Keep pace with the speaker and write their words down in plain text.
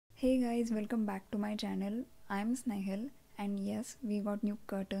Hey guys, welcome back to my channel. I'm Snehal and yes, we got new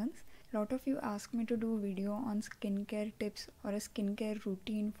curtains. Lot of you asked me to do video on skincare tips or a skincare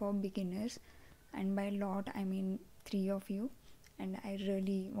routine for beginners, and by lot I mean 3 of you, and I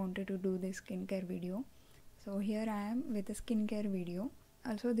really wanted to do this skincare video. So here I am with a skincare video.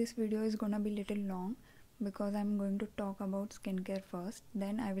 Also this video is gonna be little long because I'm going to talk about skincare first,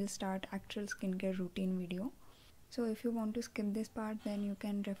 then I will start actual skincare routine video. So if you want to skip this part, then you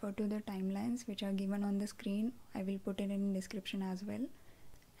can refer to the timelines which are given on the screen. I will put it in description as well.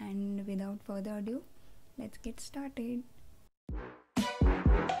 And without further ado, let's get started.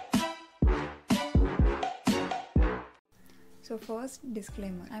 So first,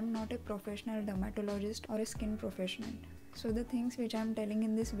 disclaimer, I'm not a professional dermatologist or a skin professional. So the things which I'm telling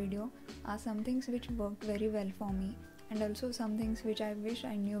in this video are some things which worked very well for me, and also some things which I wish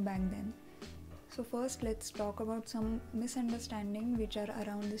I knew back then. So first, let's talk about some misunderstanding which are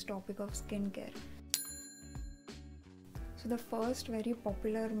around this topic of skincare. So the first very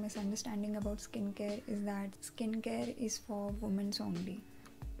popular misunderstanding about skincare is that skincare is for women only,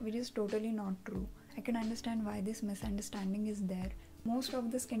 which is totally not true. I can understand why this misunderstanding is there. Most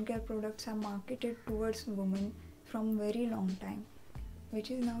of the skincare products are marketed towards women from very long time, which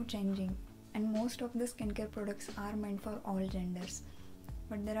is now changing, and most of the skincare products are meant for all genders.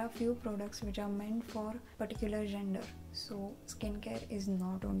 But there are few products which are meant for particular gender, so skincare is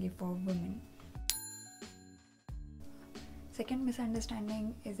not only for women. Second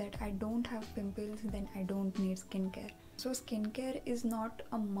misunderstanding is that I don't have pimples, then I don't need skincare. So skincare is not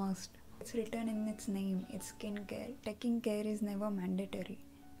a must. It's written in its name, it's skincare. Taking care is never mandatory.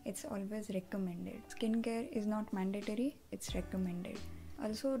 It's always recommended. Skincare is not mandatory, it's recommended.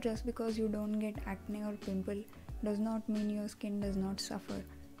 Also, just because you don't get acne or pimple does not mean your skin does not suffer.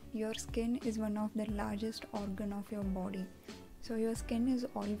 Your skin is one of the largest organ of your body. So your skin is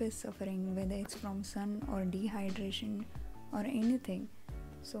always suffering, whether it's from sun or dehydration or anything.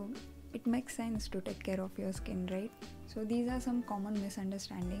 So it makes sense to take care of your skin, right? So these are some common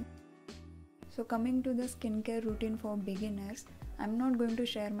misunderstandings. So coming to the skincare routine for beginners, I'm not going to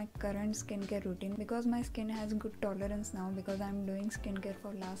share my current skincare routine because my skin has good tolerance now because I'm doing skincare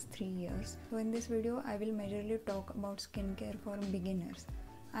for last 3 years. So in this video, I will majorly talk about skincare for beginners.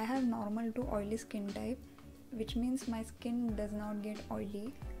 I have normal to oily skin type, which means my skin does not get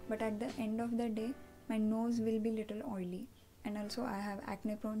oily, but at the end of the day, my nose will be little oily. And also I have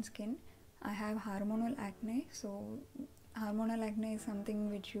acne prone skin. I have hormonal acne, so hormonal acne is something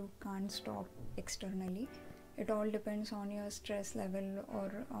which you can't stop externally. It all depends on your stress level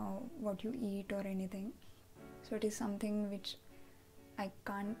or what you eat or anything. So it is something which I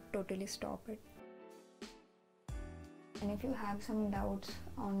can't totally stop it. And if you have some doubts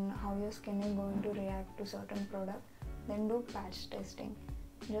on how your skin is going to react to certain product, then do patch testing.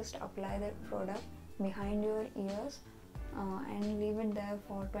 Just apply that product behind your ears and leave it there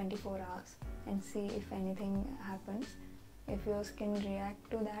for 24 hours and see if anything happens. If your skin reacts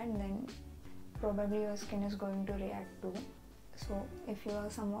to that, then probably your skin is going to react too. So if you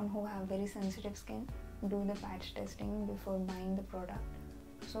are someone who have very sensitive skin, do the patch testing before buying the product.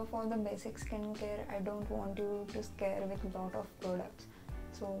 So for the basic skincare, I don't want you to scare with lot of products.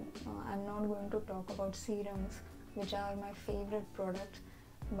 So I'm not going to talk about serums, which are my favorite products.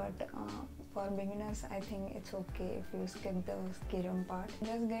 But for beginners, I think it's okay if you skip the serum part.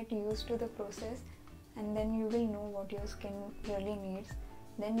 Just get used to the process, and then you will know what your skin really needs.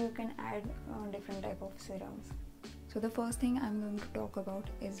 Then you can add different type of serums. So the first thing I'm going to talk about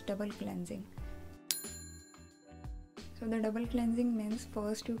is double cleansing. So the double cleansing means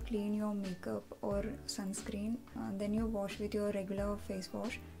first you clean your makeup or sunscreen, then you wash with your regular face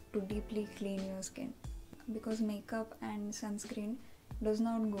wash to deeply clean your skin. Because makeup and sunscreen does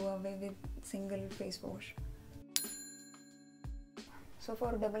not go away with single face wash. So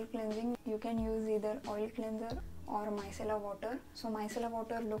for double cleansing, you can use either oil cleanser or micellar water. So micellar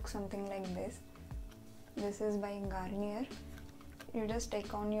water looks something like this. This is by Garnier. You just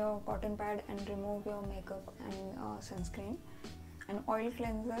take on your cotton pad and remove your makeup and sunscreen. And oil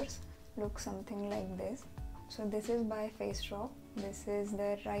cleansers look something like this. So this is by Face Shop. This is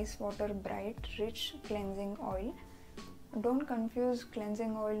the Rice Water Bright Rich Cleansing Oil. Don't confuse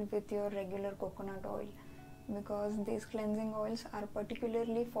cleansing oil with your regular coconut oil, because these cleansing oils are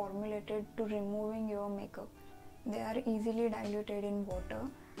particularly formulated to removing your makeup. They are easily diluted in water,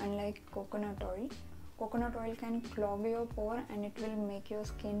 unlike coconut oil. Coconut oil can clog your pore and it will make your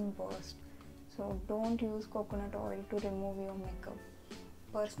skin burst. So don't use coconut oil to remove your makeup.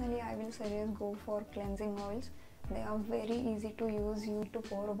 Personally, I will suggest go for cleansing oils. They are very easy to use. You need to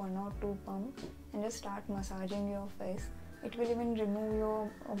pour 1 or 2 pumps and just start massaging your face It will even remove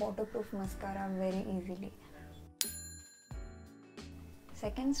your waterproof mascara very easily.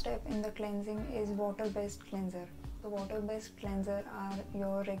 Second step in the cleansing is water-based cleanser. The water-based cleanser are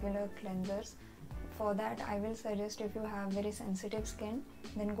your regular cleansers. For that, I will suggest, if you have very sensitive skin,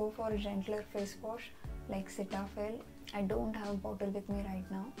 then go for a gentler face wash like Cetaphil. I don't have a bottle with me right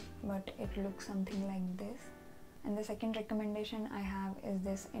now, but it looks something like this. And the second recommendation I have is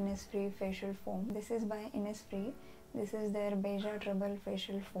this Innisfree facial foam. This is by Innisfree. This is their wavytrbl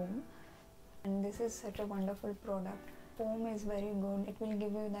facial foam, and this is such a wonderful product. Foam is very good. It will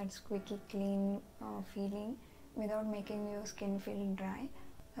give you that squeaky clean feeling without making your skin feel dry.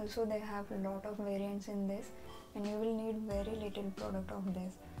 Also, they have a lot of variants in this, and you will need very little product of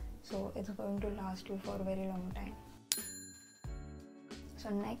this, so it's going to last you for a very long time. So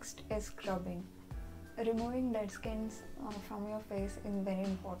next is scrubbing. Removing dead skins from your face is very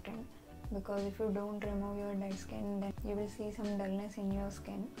important, because if you don't remove your dead skin, then you will see some dullness in your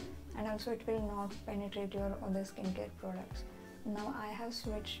skin, and also it will not penetrate your other skincare products. Now I have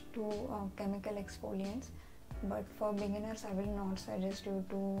switched to chemical exfoliants, but for beginners I will not suggest you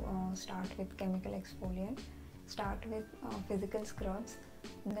to start with chemical exfoliant. Start with physical scrubs,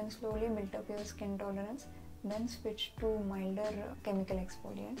 then slowly build up your skin tolerance, then switch to milder chemical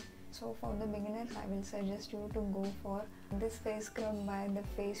exfoliants. So for the beginners, I will suggest you to go for this face scrub by the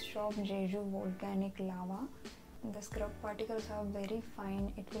Face Shop Jeju Volcanic Lava. The scrub particles are very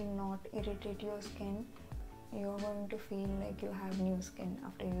fine. It will not irritate your skin. You are going to feel like you have new skin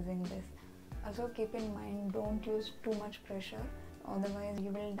after using this. Also keep in mind, don't use too much pressure, otherwise you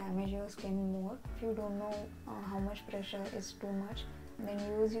will damage your skin more. If you don't know how much pressure is too much, then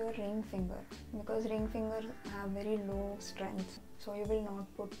use your ring finger, because ring fingers have very low strength, so you will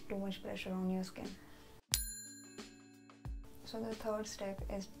not put too much pressure on your skin. So the third step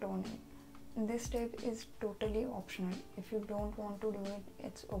is toning. This step is totally optional. If you don't want to do it,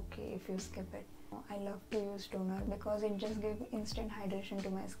 it's okay if you skip it. I love to use toner because it just gives instant hydration to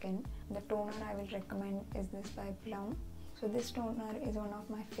my skin. The toner I will recommend is this by Plum. So this toner is one of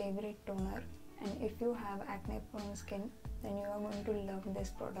my favorite toner, and if you have acne prone skin, then you are going to love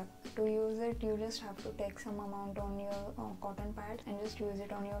this product. To use it, you just have to take some amount on your cotton pad and just use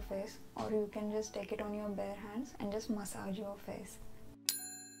it on your face, or you can just take it on your bare hands and just massage your face.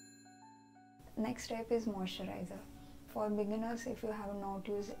 Next step is moisturizer. For beginners, if you have not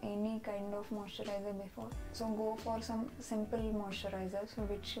used any kind of moisturizer before, so go for some simple moisturizers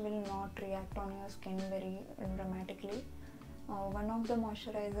which will not react on your skin very dramatically. One of the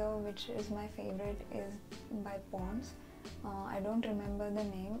moisturizer which is my favorite is by Pond's. I don't remember the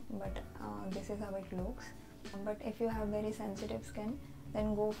name, but this is how it looks. But if you have very sensitive skin,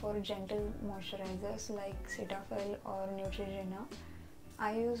 then go for gentle moisturizers like Cetaphil or Neutrogena.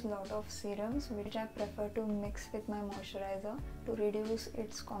 I use lot of serums which I prefer to mix with my moisturizer to reduce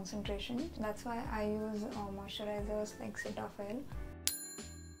its concentration. That's why I use moisturizers like Cetaphil.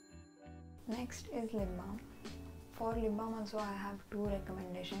 Next is lip balm. For lip balm also I have two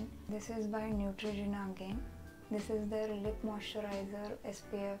recommendations. This is by Neutrogena again. This is their lip moisturizer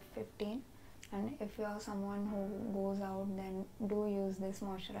SPF 15, and if you are someone who goes out, then do use this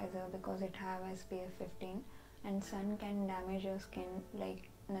moisturizer because it have SPF 15, and sun can damage your skin like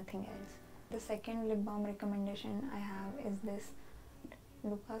nothing else. The second lip balm recommendation I have is this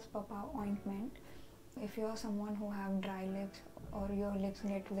Lucas Papa ointment. If you are someone who have dry lips or your lips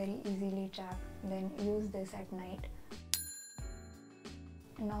get very easily chapped, then use this at night.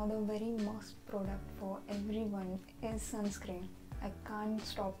 Now the very must product for everyone is sunscreen. I can't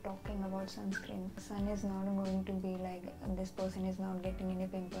stop talking about sunscreen. Sun is not going to be like this person is not getting any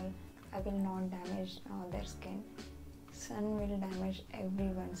pimple. I will not damage their skin. Sun will damage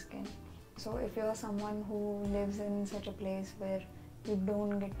everyone's skin. So if you are someone who lives in such a place where you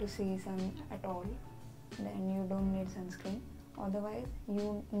don't get to see sun at all, then you don't need sunscreen. Otherwise,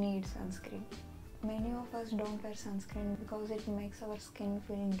 you need sunscreen. Many of us don't wear sunscreen because it makes our skin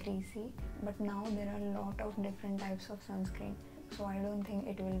feel greasy, but now there are a lot of different types of sunscreen, so I don't think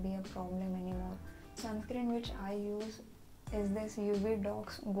it will be a problem anymore. Sunscreen which I use is this UV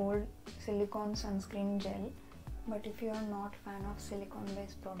Docs Gold Silicone Sunscreen Gel, but if you are not fan of silicone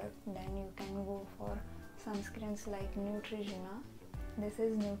based product, then you can go for sunscreens like Neutrogena. This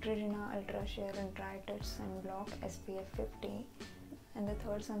is Neutrogena Ultra Sheer and Dry Touch Sunblock SPF 50. And the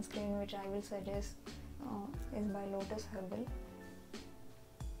third sunscreen which I will suggest is by Lotus Herbal.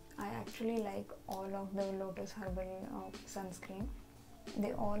 I actually like all of the Lotus Herbal sunscreen.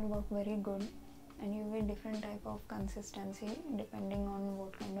 They all work very good, and you get different type of consistency depending on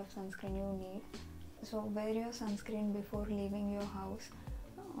what kind of sunscreen you need. So wear your sunscreen before leaving your house.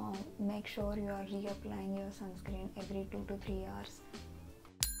 make sure you are reapplying your sunscreen every 2 to 3 hours.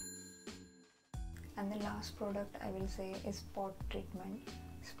 And the last product I will say is spot treatment.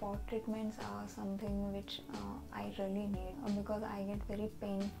 Spot treatments are something which I really need because I get very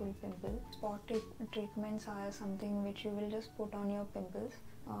painful pimples. Spot treatments are something which you will just put on your pimples.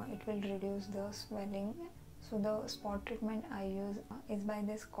 It will reduce the swelling. So the spot treatment I use is by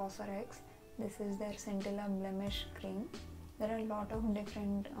this Cosrx. This is their Scintilla Blemish Cream. There are a lot of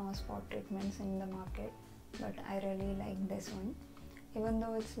different spot treatments in the market, but I really like this one. Even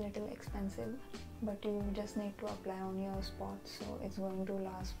though it's a little expensive, but you just need to apply on your spots, so it's going to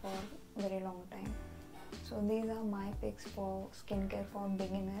last for a very long time. So these are my picks for skincare for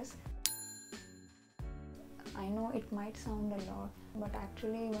beginners. I know it might sound a lot, but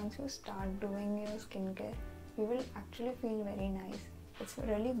actually once you start doing your skincare, you will actually feel very nice. It's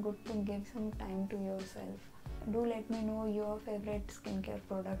really good to give some time to yourself. Do let me know your favorite skincare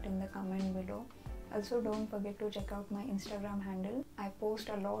product in the comment below. Also, don't forget to check out my Instagram handle. I post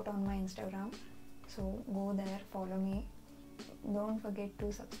a lot on my Instagram, so go there, follow me. Don't forget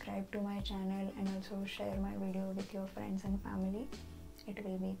to subscribe to my channel and also share my video with your friends and family. It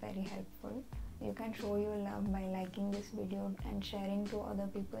will be very helpful. You can show your love by liking this video and sharing to other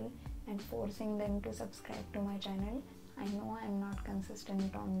people and forcing them to subscribe to my channel. I know I'm not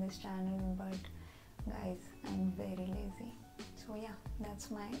consistent on this channel, but guys, I'm very lazy. So yeah,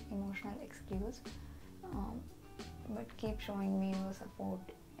 that's my emotional excuse. But keep showing me your support.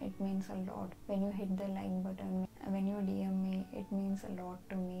 It means a lot. When you hit the like button, when you DM me, it means a lot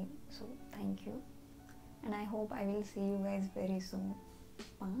to me. So thank you. And I hope I will see you guys very soon.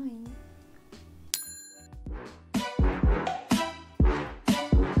 Bye.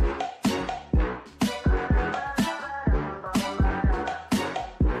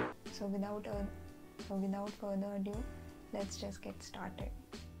 So without further ado, let's just get started.